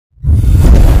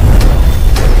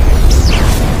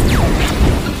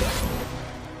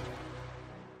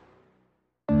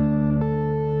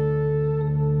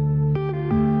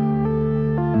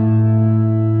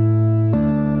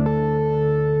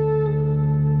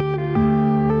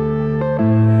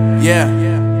Yeah.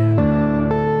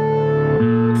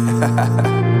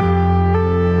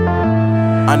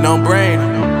 Unknown Brain,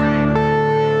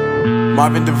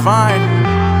 Marvin Divine.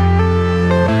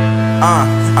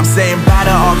 I'm saying bye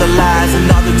to all the lies and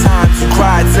all the times you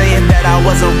cried, saying that I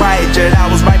wasn't right, yet I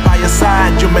was right by your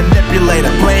side. You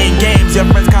manipulator, playing games, your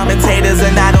friends commentators,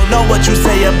 and I don't know what you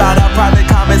say about our private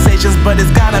conversations, but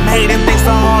it's got them hating. Thanks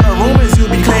to all the rumors you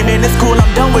be claiming. It's cool,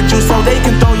 I'm done with you, so they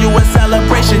can throw you a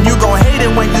celebration. You gon' hate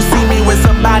it when you see me with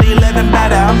somebody living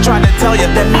better. I'm trying to tell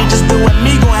you that me just doing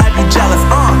me gon' have you jealous.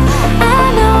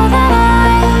 I know that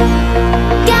I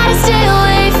gotta stay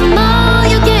away from all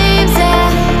your games,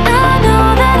 yeah. I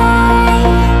know that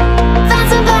I found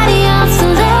somebody else to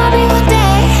love me one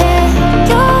day, yeah.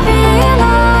 You'll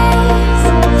realize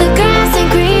the grass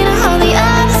ain't greener on the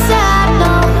other side,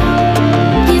 no.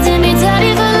 You did me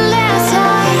dirty for the last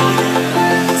time,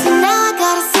 so now I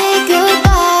gotta say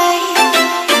goodbye.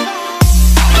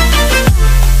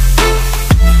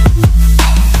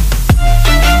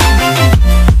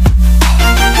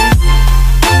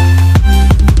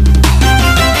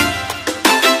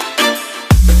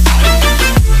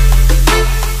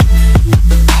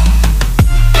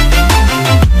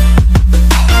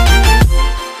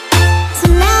 So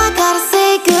now I gotta say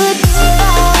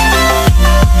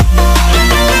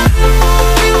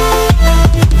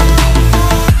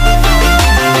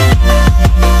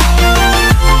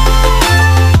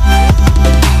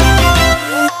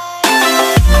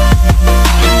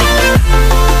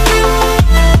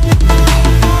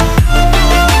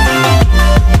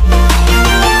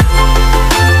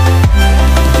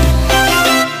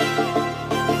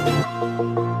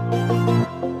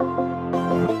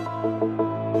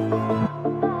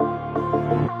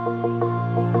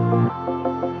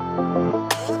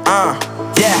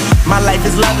Yeah, my life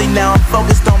is lovely now, I'm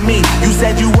focused on me. You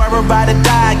said you were about to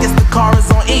die, I guess the car is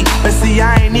on E. But see,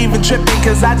 I ain't even tripping,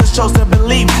 cause I just chose to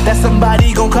believe that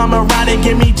somebody gon' come around and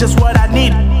give me just what I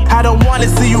need. I don't wanna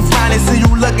see you frowning, see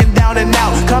you looking down and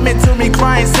out, coming to me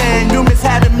crying, saying you miss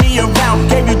having me around.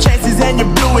 Gave you chances and you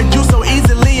blew it, you so easy